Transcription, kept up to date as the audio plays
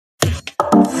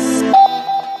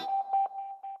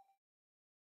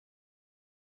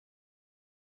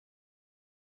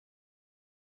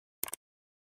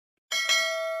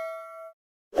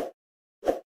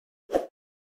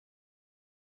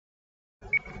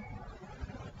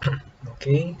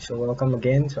Okay, so welcome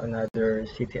again to another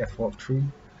CTF walkthrough.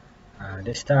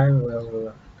 This time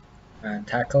we'll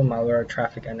tackle malware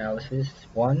traffic analysis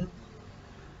 1.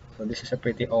 So this is a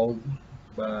pretty old,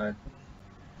 but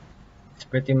it's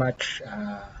pretty much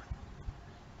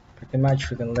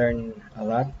we can learn a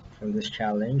lot from this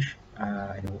challenge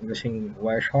using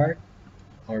Wireshark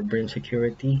or Brim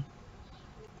security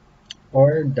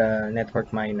or the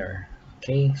network miner.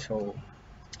 Okay, so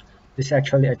this is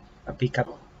actually a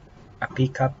pickup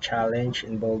challenge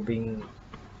involving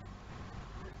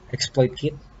exploit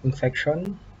kit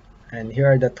infection, and here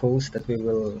are the tools that we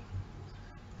will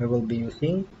be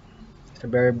using. It's a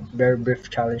very brief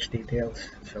challenge details.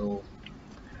 So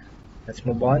let's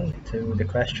move on to the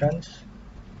questions.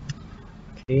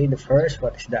 Okay, the first,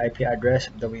 what is the IP address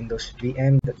of the Windows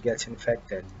VM that gets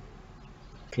infected?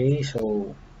 Okay,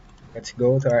 so let's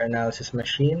go to our analysis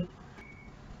machine.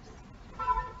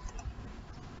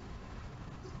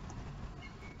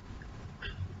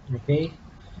 Okay,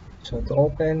 so to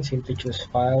open, simply choose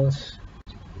files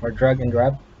or drag and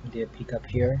drop the pickup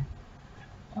here.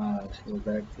 Let's go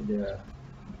back to the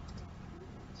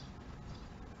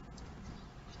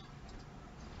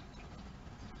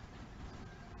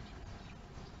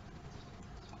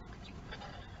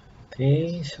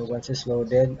Okay, so once it's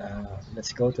loaded,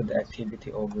 let's go to the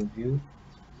activity overview.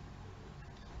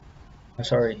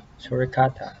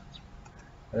 Suricata.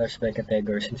 Alerts by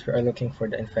category, since we are looking for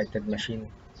the infected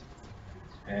machine.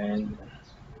 And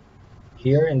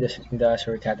here in the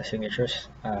Suricata signatures,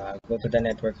 go to the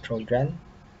network Trojan,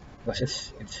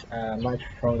 because it's a much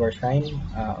stronger sign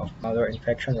of malware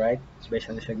infection, right? Based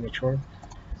on the signature.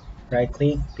 Right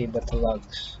click, pivot to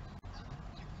logs.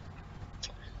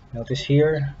 Notice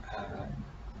here,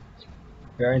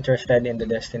 we are interested in the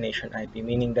destination IP,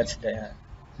 meaning that's the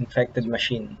infected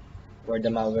machine where the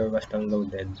malware was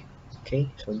downloaded. Okay,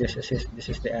 so this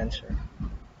is the answer.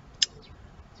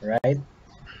 Right?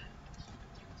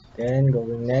 Then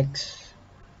going next,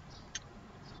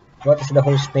 what is the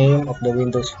host name of the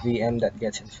Windows VM that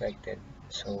gets infected?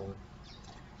 So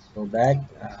go back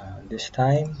this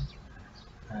time.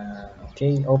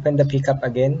 Okay, open the pickup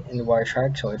again in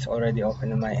Wireshark, so it's already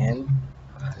open on my end.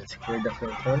 Let's clear the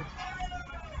filter.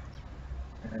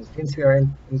 And since we are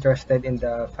interested in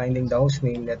finding the host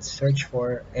name, let's search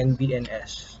for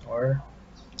NBNS or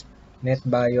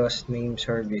NetBIOS Name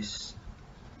Service.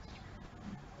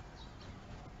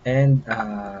 And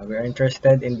we are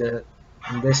interested in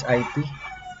this IP.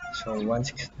 So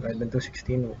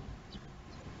 192.16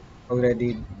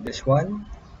 already this one,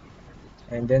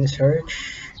 and then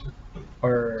search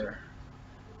or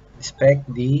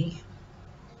inspect the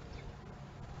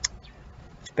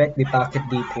packet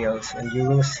details, and you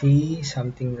will see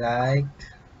something like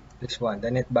this one, the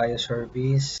NetBIOS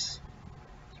service.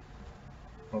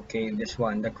 Okay, this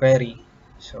one, the query.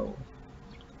 So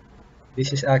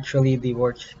this is actually the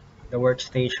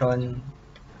workstation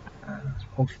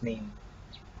host name.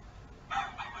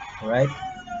 Alright,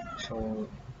 so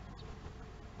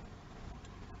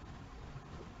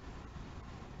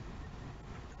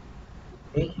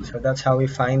okay, so that's how we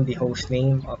find the host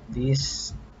name of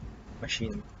this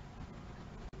machine.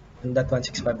 And that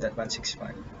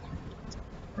 165.165.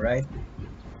 Alright.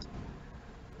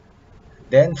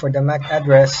 Then for the MAC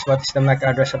address, what is the MAC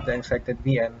address of the infected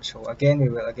VM? So again, we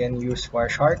will use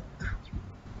Wireshark.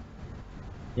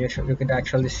 You could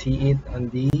actually see it on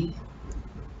the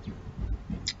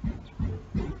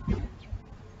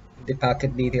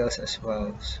packet details as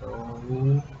well. So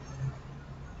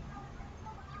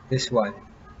this one,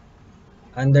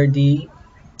 under the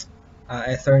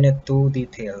Ethernet 2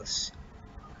 details,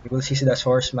 you will see the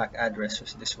source MAC address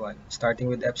was this one, starting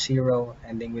with F0,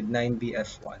 ending with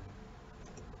 9BF1.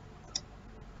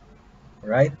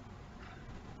 Right?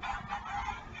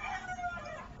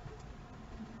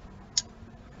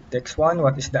 Next one,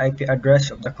 what is the IP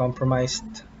address of the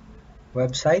compromised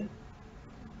website?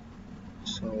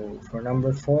 So for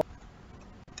number 4,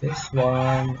 this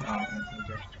one, let me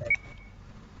just check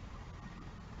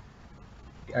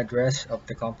the address of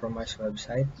the compromised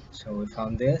website. So we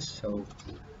found this. So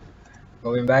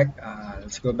going back,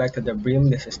 let's go back to the Brim.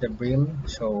 This is the Brim.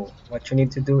 So what you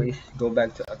need to do is go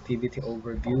back to activity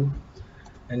overview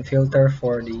and filter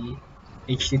for the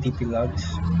HTTP logs.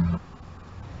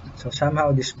 So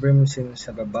somehow this Brim seems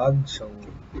to have a bug, so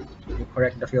you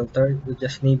correct the filter. We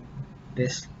just need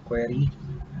this query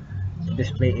to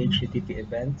display HTTP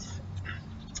events,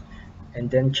 and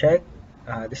then check.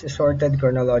 This is sorted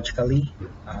chronologically,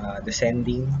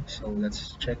 descending. So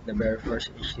let's check the very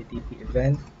first HTTP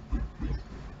event,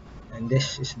 and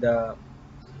this is our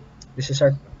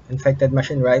infected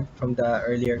machine, right, from the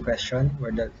earlier question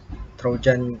where the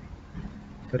Trojan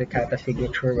Turicata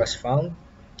signature was found,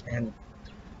 and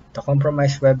the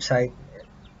compromised website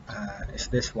is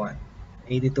this one,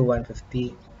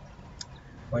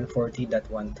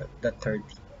 82.150.140.1.30.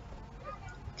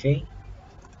 Okay,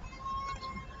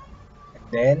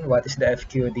 and then what is the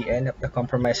FQDN of the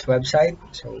compromised website?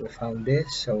 So we found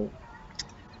this. So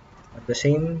on the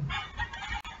same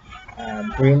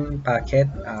Brim packet,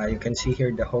 you can see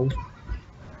here the host.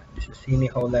 This is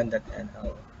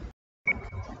semiholland.nl.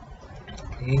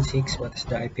 A6, what is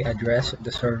the IP address of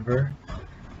the server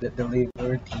that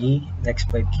delivered the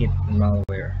exploit kit and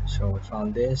malware? So we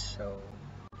found this. So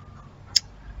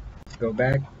let's go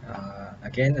back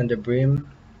again under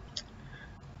Brim.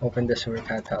 Open the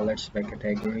Suricata alerts by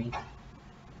category,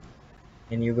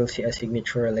 and you will see a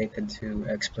signature related to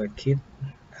exploit kit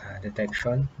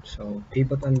detection. So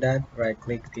pivot on that, right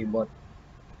click, pivot.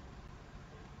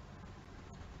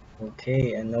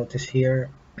 Okay, and notice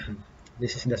here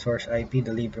this is the source IP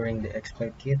delivering the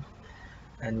exploit kit,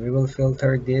 and we will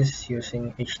filter this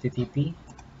using HTTP.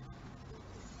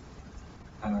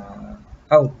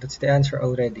 Oh, that's the answer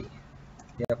already.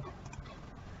 Yep.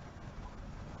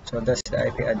 So that's the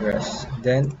IP address.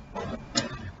 Then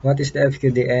what is the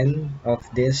FQDN of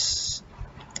this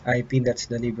IP that's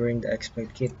delivering the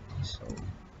exploit kit?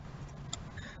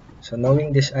 So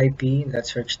knowing this IP,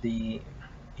 let's search the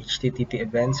HTTP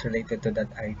events related to that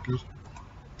IP.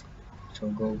 So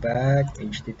go back,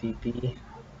 HTTP,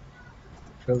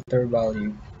 filter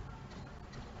value.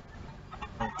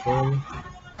 Okay,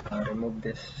 remove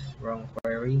this wrong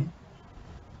query.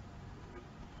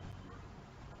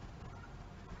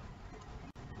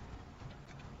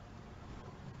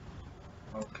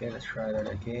 Okay, let's try that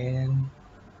again.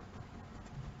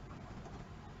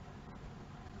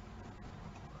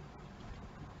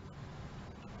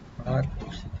 Not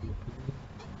HTTP.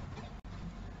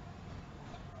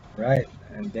 Right,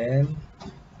 and then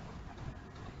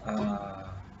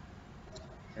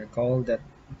recall that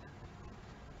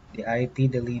the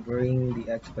IP delivering the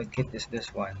exploit kit is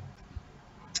this one,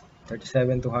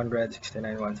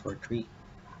 37.200.69.143,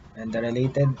 and the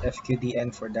related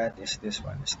FQDN for that is this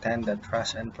one,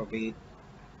 stand.trust and probate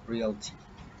realty.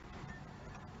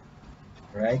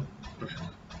 Right?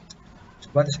 So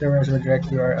what is the redirect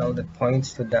URL that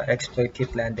points to the exploit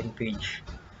kit landing page?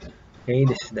 Okay,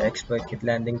 this is the exploit kit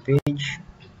landing page.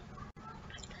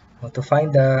 Now to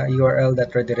find the URL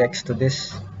that redirects to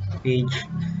this page,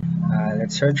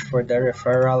 let's search for the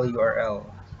referral URL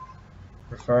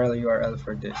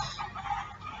for this,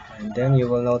 and then you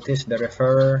will notice the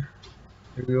referrer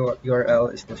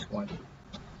URL is this one,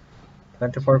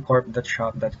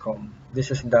 24corp.shop.com. This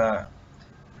is the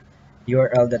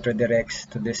URL that redirects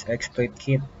to this exploit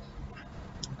kit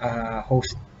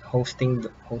hosting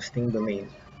domain.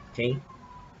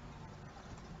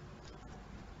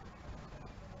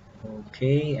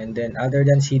 Okay, and then other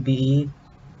than CBE,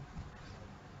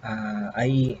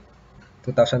 IE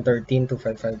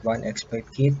 2013-2551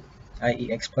 exploit kit,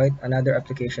 IE exploit, another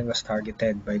application was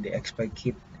targeted by the exploit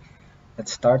kit that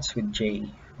starts with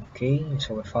J. Okay,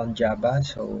 so we found Java.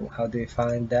 So how do we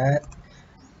find that?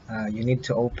 You need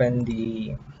to open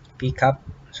the pcap.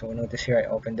 So notice here I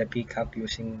opened the pcap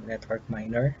using network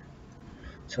miner.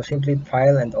 So simply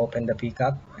file and open the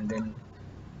pcap, and then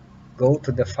go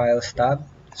to the files tab.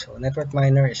 So network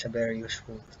miner is a very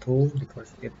useful tool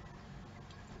because it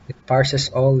parses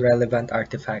all relevant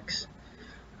artifacts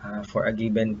for a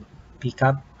given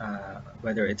pcap,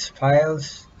 whether it's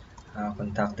files,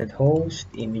 contacted host,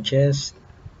 images,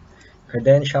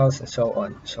 credentials, and so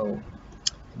on. So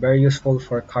very useful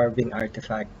for carving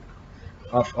artifact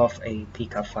off of a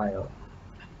pcap file.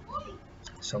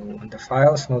 So on the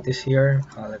files, notice here,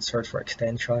 let's search for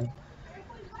extension.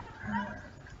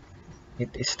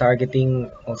 It is targeting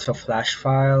also flash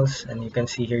files, and you can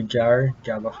see here jar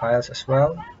Java files as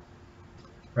well,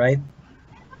 right?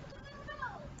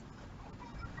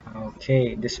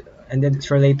 Okay, this, and then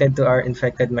it's related to our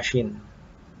infected machine.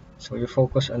 So you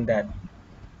focus on that.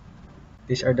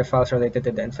 These are the files related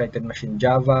to the infected machine: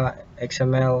 Java,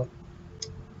 XML,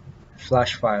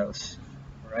 flash files,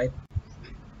 right?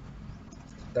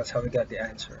 That's how we got the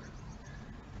answer.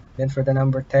 Then for the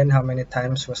number 10, how many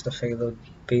times was the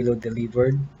payload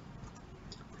delivered?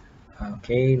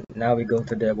 Okay, now we go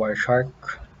to the Wireshark,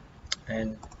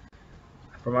 and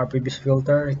from our previous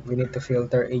filter, we need to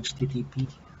filter HTTP.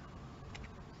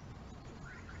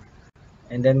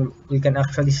 And then we can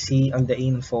actually see on the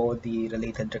info the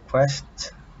related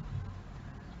requests.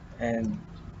 And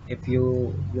if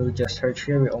you will just search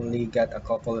here, we only get a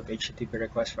couple of HTTP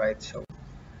requests, right? So,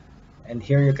 and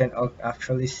here you can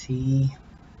actually see,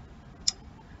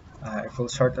 if we'll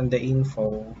sort on the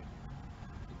info,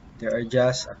 There are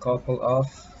just a couple of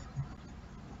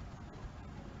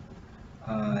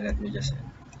let me just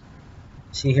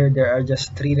see here. There are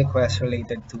just 3 requests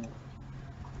related to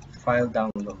file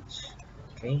downloads.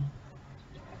 Okay,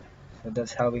 so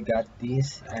that's how we got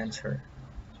this answer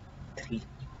 3.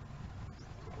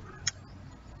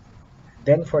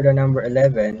 Then for the number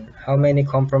 11, how many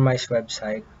compromised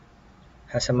website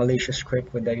has a malicious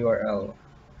script with the URL?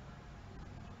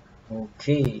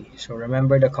 Okay, so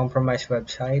remember the compromised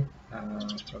website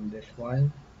from this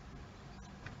one.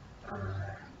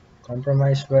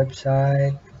 Compromised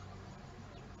website,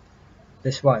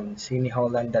 this one,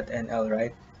 siniholland.nl,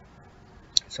 right?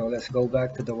 So let's go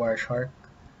back to the Wireshark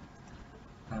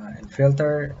and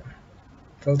filter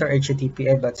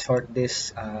HTTPA, but sort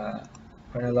this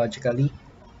chronologically.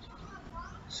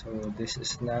 So this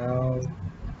is now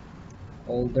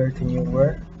older to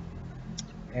newer,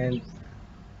 and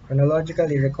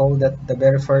chronologically recall that the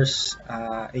very first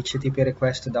HTTP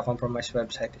request to the compromised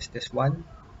website is this one,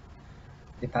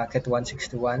 the packet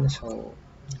 161. So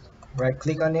right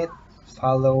click on it,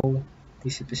 follow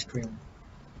TCP stream.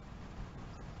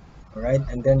 Alright,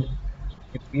 and then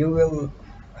if you will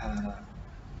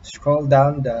scroll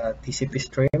down the TCP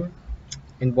stream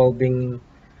involving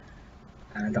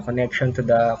the connection to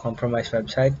the compromised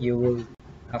website, you will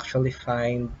actually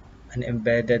find an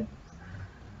embedded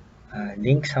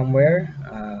link somewhere.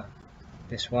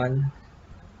 This one,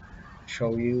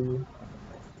 show you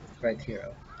right here.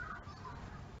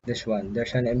 This one,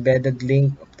 there's an embedded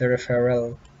link of the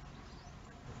referral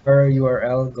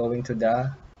URL going to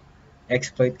the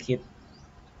exploit kit.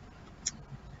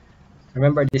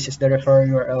 Remember, this is the referral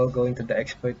URL going to the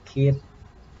exploit kit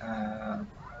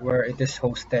where it is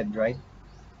hosted, right?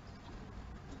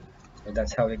 So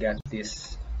that's how we got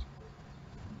this.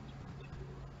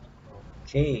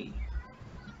 Okay.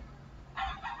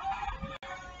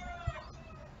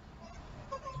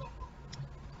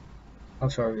 Oh,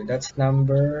 sorry, that's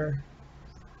number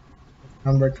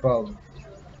 12.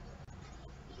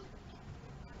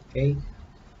 Okay,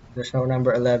 there's no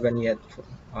number 11 yet.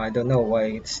 I don't know why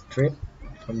it's stripped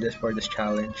from this for this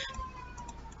challenge.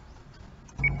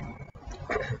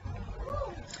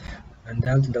 And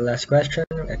down to the last question,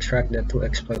 extract the 2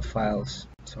 exploit files.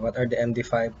 So what are the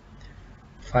MD5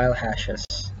 file hashes?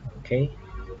 Okay.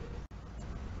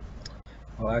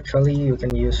 Well, actually, you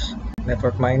can use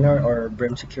Network Miner or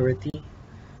Brim Security,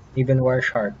 even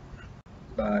Wireshark,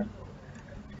 but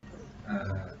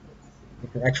you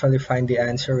can actually find the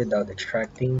answer without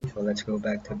extracting. So let's go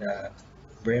back to the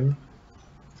Brim.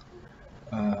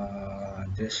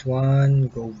 This one,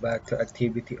 go back to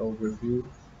activity overview.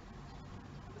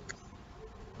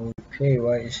 Okay,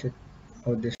 why is it?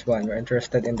 Oh, this one, we're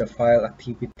interested in the file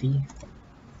activity.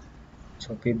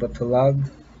 So pivot to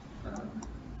log.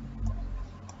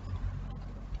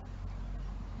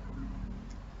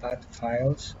 Path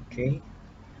files, okay.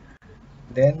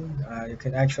 Then you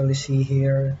can actually see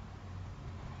here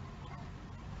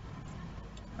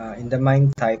in the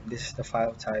MIME type, this is the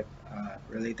file type,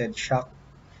 related shock,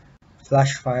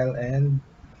 flash file and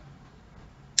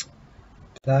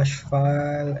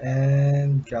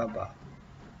Java.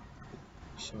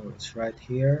 So it's right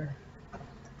here.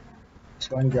 This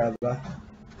one Java.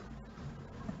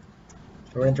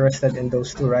 So we're interested in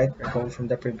those two, right? Recall from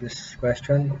the previous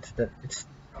question.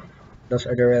 Those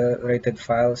are the related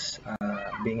files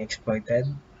being exploited.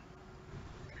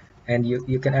 And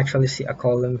you can actually see a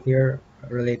column here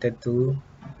related to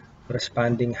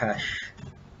corresponding hash.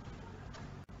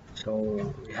 So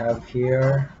we have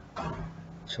here,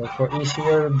 so for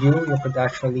easier view, you could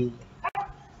actually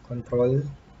control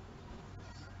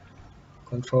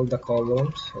the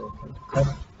columns. So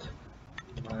cut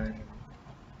my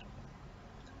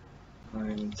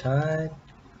type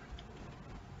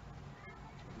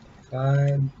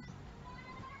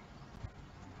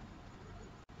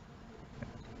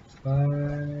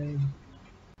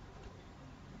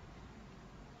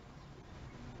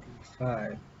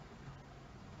 5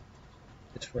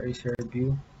 just for easier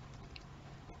view.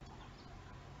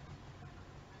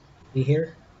 See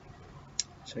here,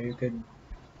 so you could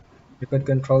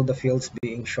control the fields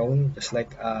being shown just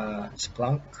like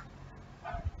Splunk.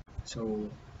 So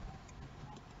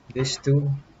these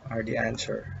two are the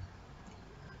answer.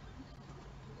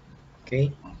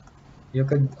 Okay, you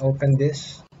could open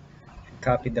this and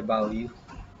copy the value.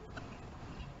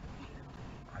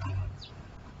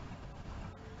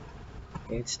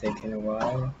 Okay, it's taking a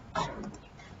while. So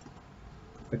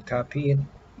you could copy it.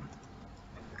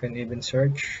 You can even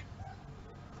search.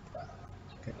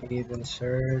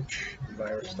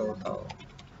 Virus total.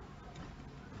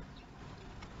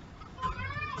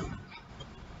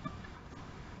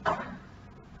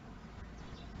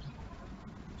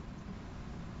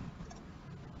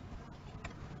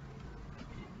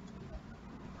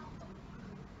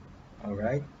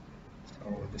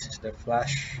 This is the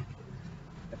Flash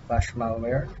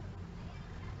malware.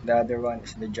 The other one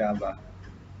is the Java.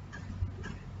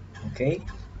 Okay,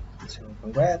 so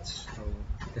congrats. So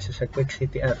this is a quick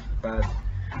CTF, but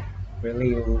really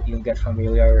you'll get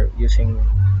familiar using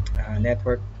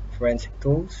network forensic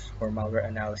tools for malware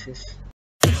analysis.